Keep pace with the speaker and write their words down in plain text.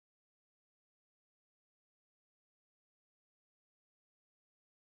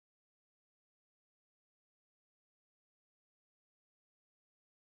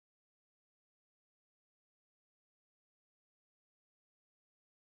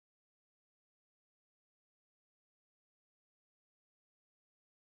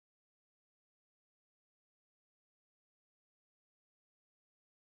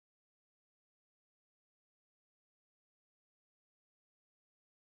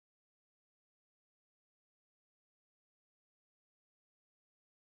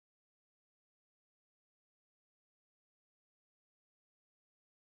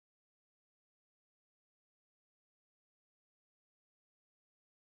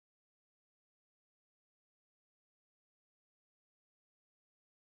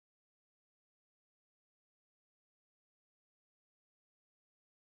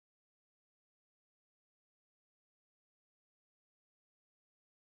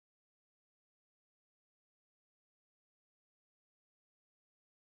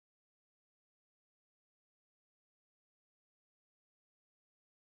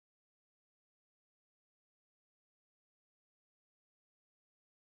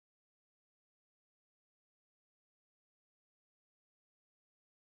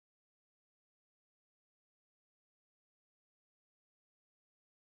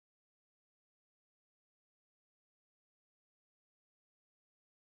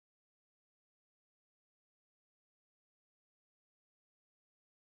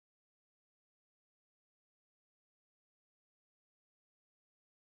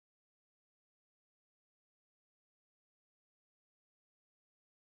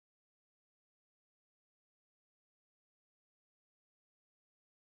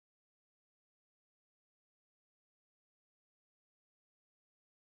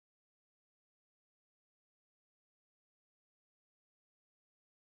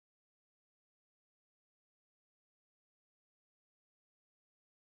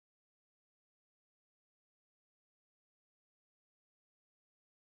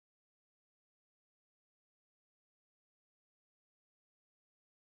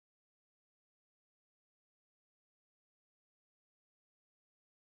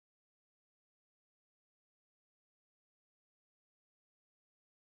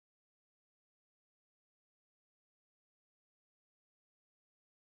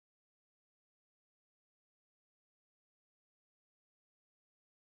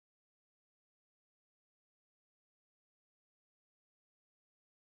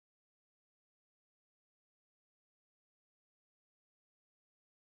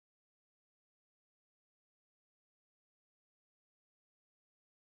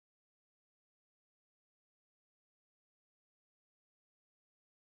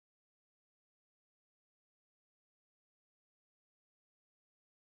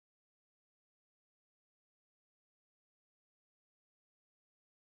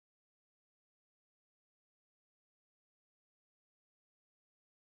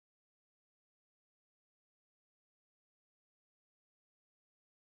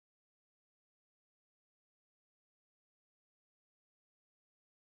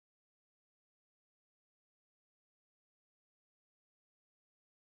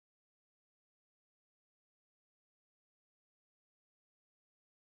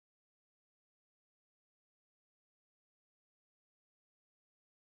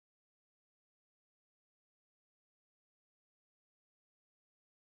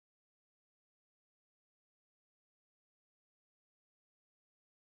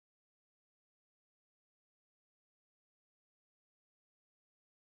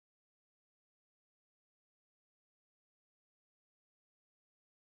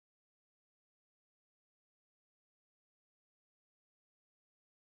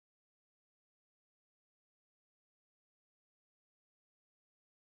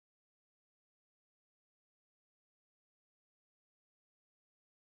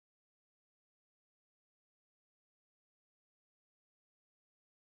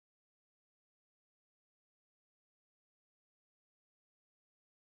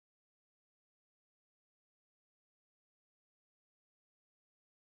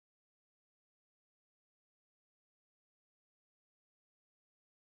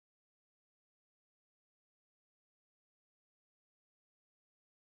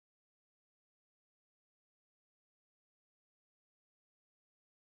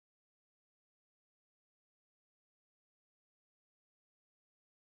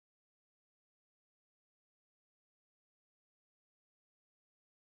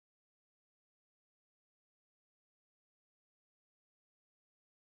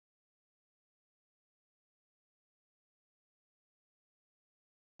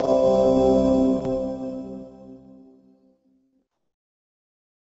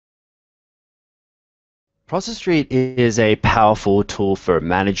Process Street is a powerful tool for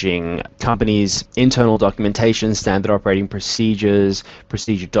managing companies' internal documentation, standard operating procedures,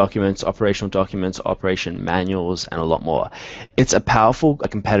 procedure documents, operation manuals, and a lot more. It's a powerful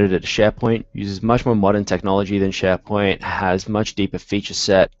competitor to SharePoint, uses much more modern technology than SharePoint, has much deeper feature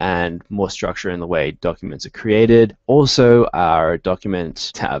set and more structure in the way documents are created. Also, our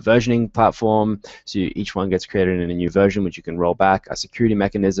document versioning platform, so each one gets created in a new version, which you can roll back. A security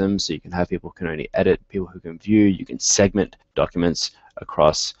mechanism, so you can have people who can only edit, people who can view, you can segment documents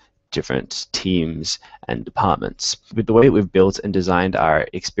across different teams and departments. But the way we've built and designed our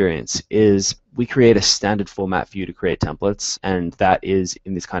experience is we create a standard format for you to create templates, and that is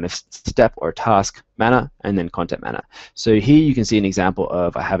in this kind of step or task manner and then content manner. So here you can see an example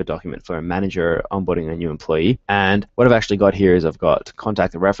of I have a document for a manager onboarding a new employee, and what I've actually got here is I've got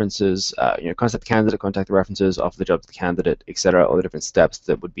contact the references, contact the candidate, contact the references, offer the job to the candidate, etc., all the different steps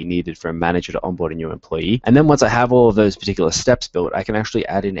that would be needed for a manager to onboard a new employee. And then once I have all of those particular steps built, I can actually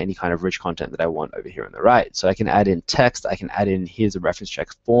add in any kind of rich content that I want over here on the right. So I can add in text, I can add in here's a reference check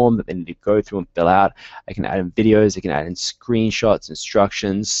form that they need to go through and fill out. I can add in videos, I can add in screenshots,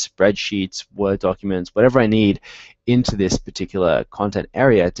 instructions, spreadsheets, Word documents, whatever I need into this particular content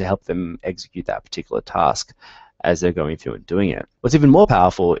area to help them execute that particular task as they're going through and doing it. What's even more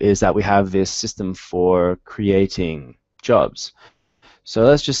powerful is that we have this system for creating jobs. So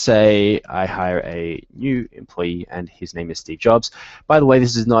let's just say I hire a new employee and his name is Steve Jobs. By the way,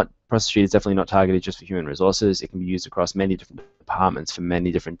 this is not, Process Street is definitely not targeted just for human resources. It can be used across many different departments for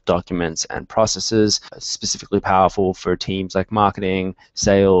many different documents and processes, specifically powerful for teams like marketing,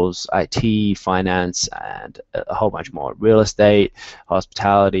 sales, IT, finance, and a whole bunch more. Real estate,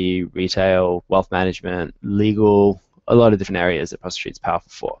 hospitality, retail, wealth management, legal, a lot of different areas that Process Street is powerful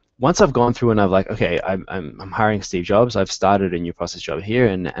for. Once I've gone through and I've like, okay, I'm hiring Steve Jobs, I've started a new process job here,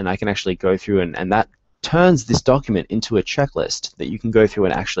 and I can actually go through and that turns this document into a checklist that you can go through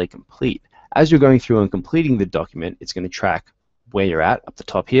and actually complete. As you're going through and completing the document, it's going to track where you're at up the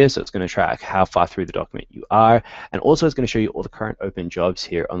top here, so it's going to track how far through the document you are, and also it's going to show you all the current open jobs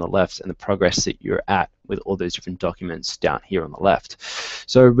here on the left and the progress that you're at with all those different documents down here on the left.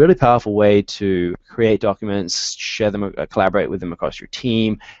 So a really powerful way to create documents, share them, collaborate with them across your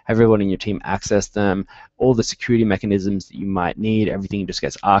team, have everyone in your team access them, all the security mechanisms that you might need, everything just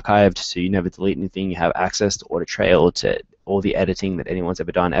gets archived so you never delete anything, you have access to audit trail, to all the editing that anyone's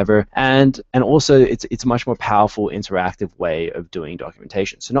ever done ever, and also it's a much more powerful interactive way of doing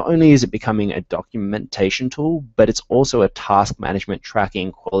documentation. So not only is it becoming a documentation tool, but it's also a task management,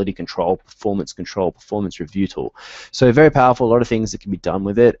 tracking, quality control, performance review tool. So very powerful, a lot of things that can be done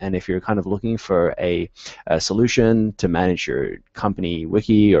with it. And if you're kind of looking for a solution to manage your company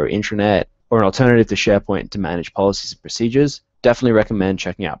wiki or intranet, or an alternative to SharePoint to manage policies and procedures, definitely recommend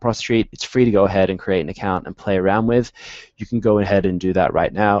checking out Process Street. It's free to go ahead and create an account and play around with. You can go ahead and do that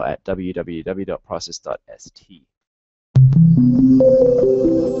right now at www.process.st.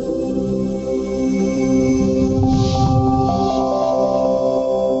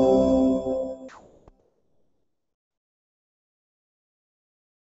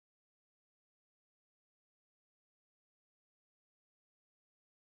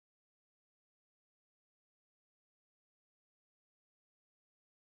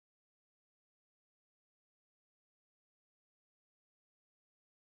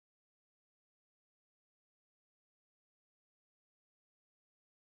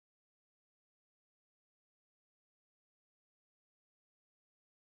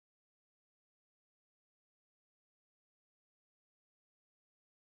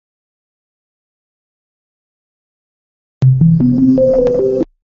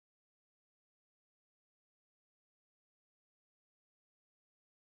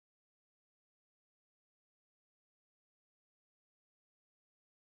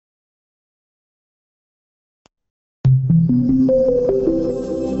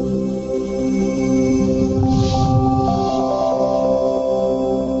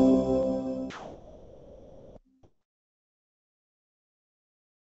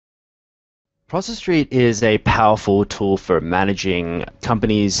 Process Street is a powerful tool for managing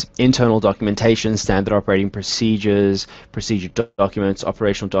companies' internal documentation, standard operating procedures, procedure documents,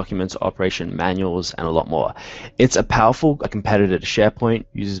 operation manuals, and a lot more. It's a powerful competitor to SharePoint,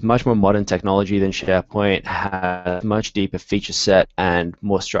 uses much more modern technology than SharePoint, has much deeper feature set and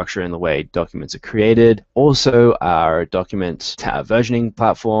more structure in the way documents are created. Also, our document versioning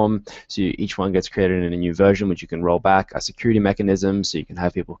platform, so each one gets created in a new version, which you can roll back. A security mechanism, so you can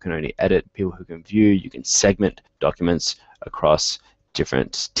have people who can only edit, people who can view, you can segment documents across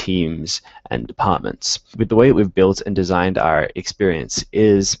different teams and departments. With the way we've built and designed our experience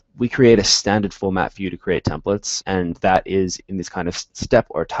is we create a standard format for you to create templates, and that is in this kind of step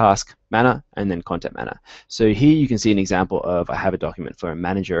or task manner and then content manner. So here you can see an example of I have a document for a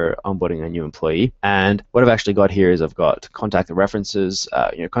manager onboarding a new employee, and what I've actually got here is I've got contact the references,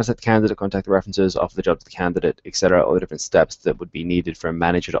 contact the candidate, contact the references, offer the job to the candidate, etc. All the different steps that would be needed for a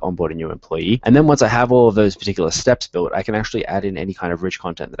manager to onboard a new employee. And then once I have all of those particular steps built, I can actually add in any kind of rich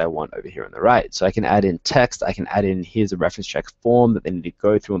content that I want over here on the right. So I can add in text, I can add in here's a reference check form that they need to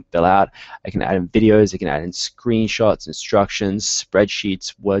go through and fill out. I can add in videos, I can add in screenshots, instructions,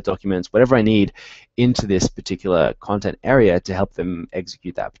 spreadsheets, Word documents, whatever I need into this particular content area to help them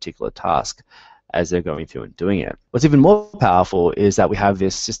execute that particular task as they're going through and doing it. What's even more powerful is that we have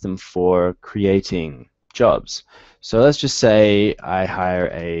this system for creating jobs. So let's just say I hire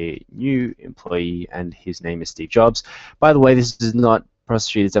a new employee and his name is Steve Jobs. By the way, this is not Process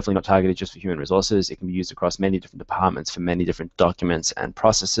Sheet is definitely not targeted just for human resources. It can be used across many different departments for many different documents and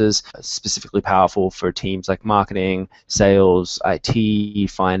processes. Specifically powerful for teams like marketing, sales, IT,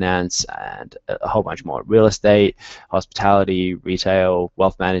 finance, and a whole bunch more. Real estate, hospitality, retail,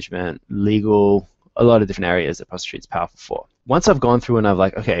 wealth management, legal, a lot of different areas that Process Sheet is powerful for. Once I've gone through and I've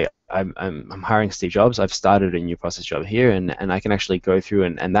like, okay, I'm hiring Steve Jobs, I've started a new process job here, and I can actually go through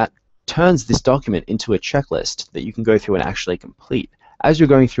and that turns this document into a checklist that you can go through and actually complete. As you're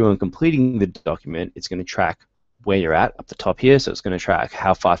going through and completing the document, it's going to track where you're at up the top here, so it's going to track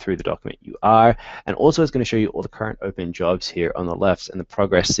how far through the document you are, and also it's going to show you all the current open jobs here on the left and the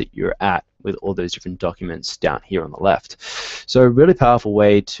progress that you're at with all those different documents down here on the left. So a really powerful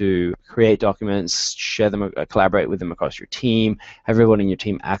way to create documents, share them, collaborate with them across your team, have everyone in your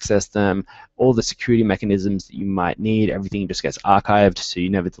team access them, all the security mechanisms that you might need, everything just gets archived so you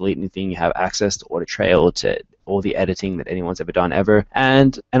never delete anything, you have access to audit trail, to all the editing that anyone's ever done ever,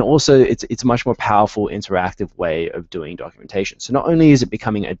 and also it's a much more powerful interactive way of doing documentation. So not only is it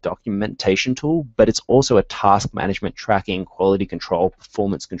becoming a documentation tool, but it's also a task management, tracking, quality control,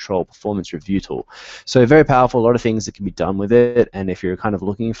 performance review tool. So very powerful, a lot of things that can be done with it, and if you're kind of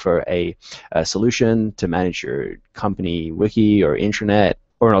looking for a solution to manage your company wiki or intranet,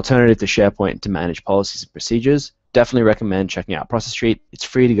 or an alternative to SharePoint to manage policies and procedures, definitely recommend checking out Process Sheet. It's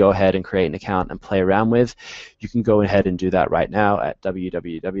free to go ahead and create an account and play around with. You can go ahead and do that right now at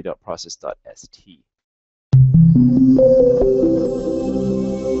www.process.st.